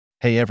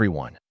Hey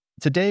everyone,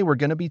 today we're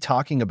going to be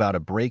talking about a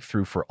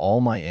breakthrough for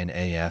all my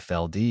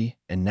NAFLD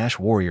and NASH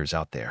warriors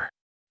out there.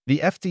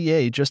 The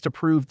FDA just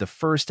approved the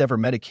first ever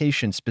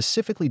medication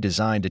specifically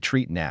designed to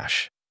treat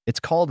NASH. It's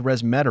called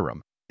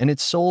Resmetirom, and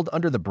it's sold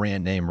under the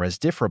brand name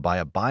Rezdiffra by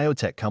a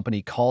biotech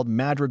company called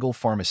Madrigal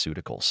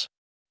Pharmaceuticals.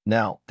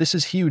 Now, this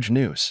is huge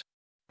news.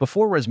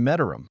 Before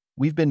Resmetirom,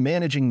 we've been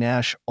managing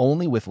NASH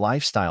only with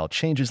lifestyle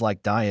changes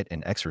like diet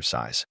and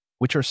exercise,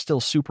 which are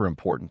still super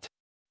important.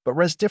 But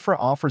Rezdiffra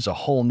offers a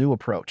whole new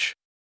approach.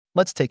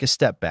 Let's take a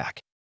step back.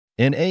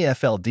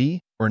 NAFLD,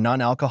 or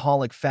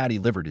non-alcoholic fatty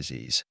liver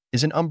disease,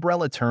 is an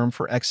umbrella term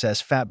for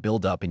excess fat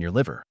buildup in your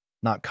liver,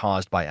 not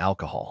caused by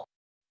alcohol.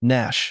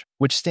 NASH,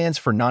 which stands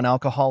for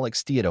non-alcoholic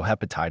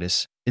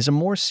steatohepatitis, is a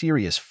more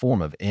serious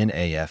form of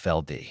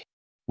NAFLD.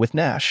 With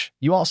NASH,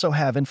 you also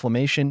have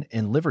inflammation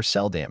and liver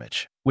cell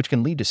damage, which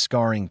can lead to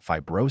scarring,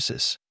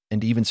 fibrosis,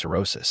 and even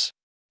cirrhosis.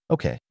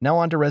 Okay, now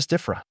on to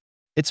Rezdiffra.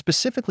 It's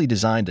specifically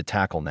designed to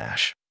tackle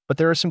NASH, but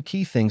there are some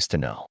key things to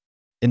know.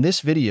 In this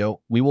video,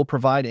 we will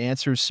provide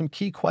answers to some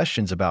key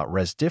questions about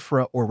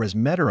Rezdiffra or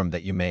Resmetirom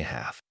that you may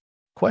have.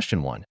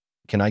 Question 1.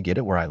 Can I get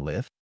it where I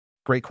live?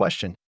 Great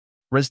question.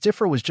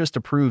 Rezdiffra was just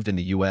approved in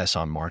the US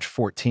on March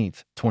 14,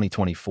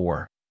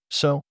 2024.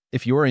 So,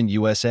 if you're in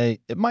USA,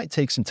 it might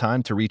take some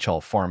time to reach all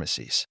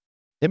pharmacies.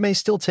 It may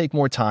still take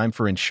more time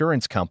for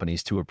insurance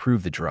companies to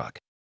approve the drug.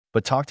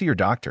 But talk to your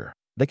doctor.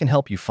 They can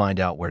help you find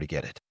out where to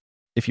get it.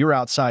 If you're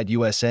outside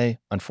USA,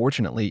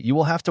 unfortunately, you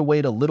will have to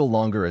wait a little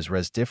longer as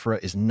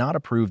Rezdiffra is not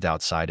approved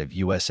outside of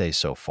USA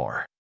so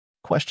far.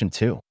 Question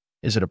 2.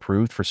 Is it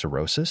approved for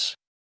cirrhosis?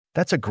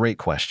 That's a great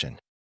question.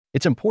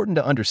 It's important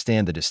to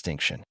understand the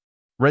distinction.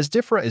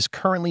 Rezdiffra is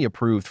currently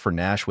approved for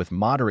NASH with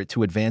moderate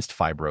to advanced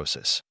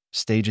fibrosis,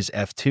 stages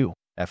F2,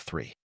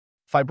 F3.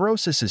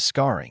 Fibrosis is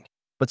scarring,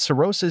 but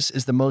cirrhosis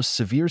is the most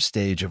severe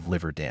stage of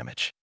liver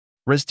damage.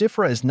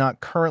 Rezdiffra is not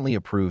currently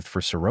approved for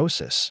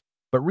cirrhosis,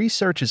 but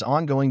research is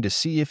ongoing to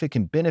see if it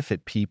can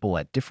benefit people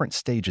at different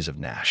stages of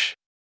NASH.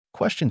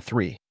 Question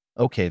 3.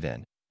 Okay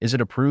then, is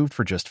it approved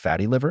for just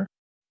fatty liver?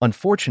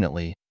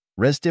 Unfortunately,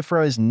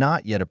 Rezdiffra is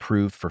not yet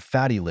approved for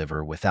fatty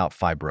liver without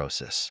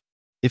fibrosis.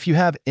 If you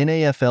have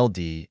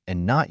NAFLD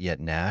and not yet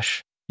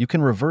NASH, you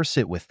can reverse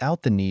it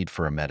without the need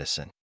for a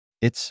medicine.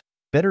 It's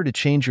better to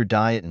change your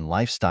diet and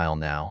lifestyle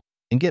now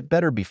and get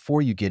better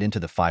before you get into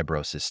the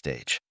fibrosis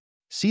stage.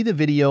 See the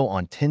video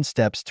on 10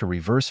 steps to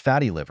reverse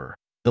fatty liver.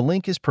 The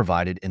link is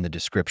provided in the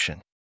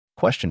description.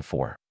 Question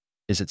 4.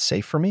 Is it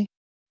safe for me?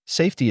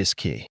 Safety is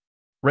key.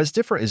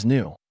 Rezdiffra is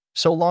new,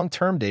 so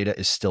long-term data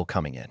is still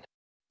coming in.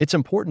 It's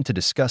important to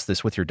discuss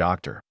this with your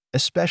doctor,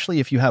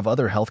 especially if you have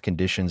other health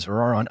conditions or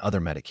are on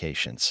other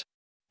medications.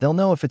 They'll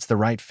know if it's the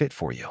right fit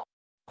for you.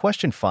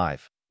 Question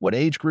 5. What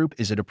age group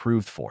is it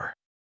approved for?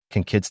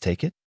 Can kids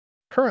take it?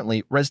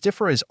 Currently,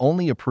 Rezdiffra is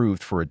only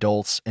approved for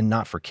adults and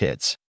not for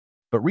kids.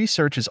 But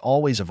research is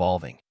always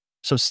evolving,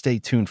 so stay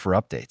tuned for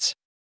updates.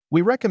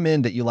 We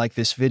recommend that you like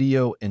this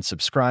video and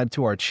subscribe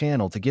to our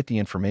channel to get the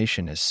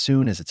information as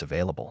soon as it's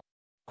available.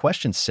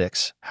 Question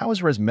 6. How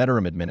is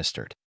Resmetirom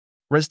administered?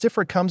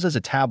 Rezdiffra comes as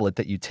a tablet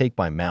that you take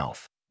by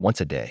mouth,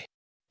 once a day.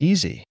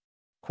 Easy.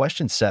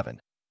 Question 7.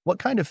 What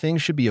kind of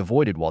things should be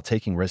avoided while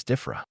taking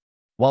Rezdiffra?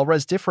 While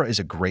Rezdiffra is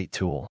a great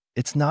tool,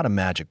 it's not a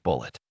magic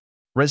bullet.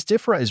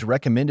 Rezdiffra is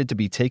recommended to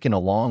be taken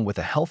along with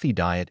a healthy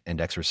diet and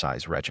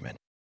exercise regimen.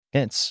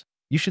 Hence,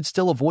 you should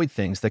still avoid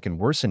things that can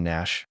worsen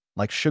NASH,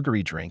 like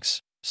sugary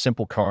drinks,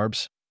 simple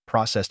carbs,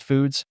 processed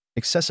foods,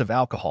 excessive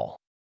alcohol.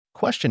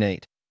 Question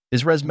 8.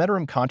 Is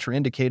Resmetirom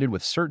contraindicated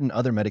with certain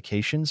other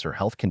medications or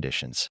health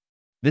conditions?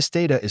 This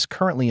data is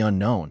currently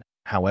unknown.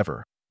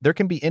 However, there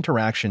can be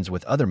interactions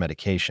with other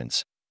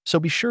medications, so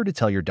be sure to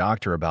tell your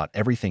doctor about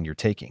everything you're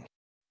taking.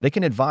 They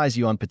can advise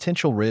you on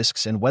potential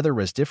risks and whether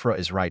Rezdiffra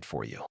is right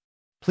for you.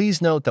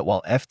 Please note that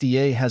while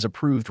FDA has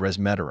approved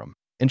Resmetirom,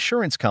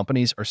 insurance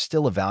companies are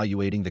still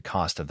evaluating the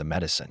cost of the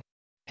medicine.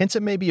 Hence,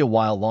 it may be a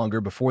while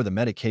longer before the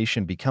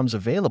medication becomes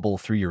available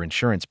through your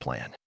insurance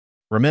plan.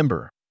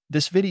 Remember,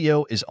 this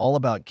video is all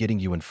about getting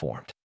you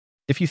informed.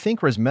 If you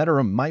think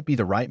Resmetirom might be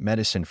the right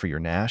medicine for your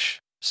NASH,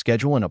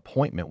 schedule an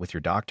appointment with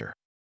your doctor.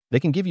 They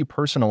can give you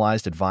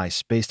personalized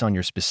advice based on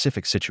your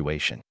specific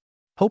situation.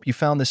 Hope you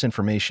found this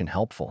information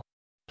helpful.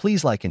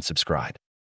 Please like and subscribe.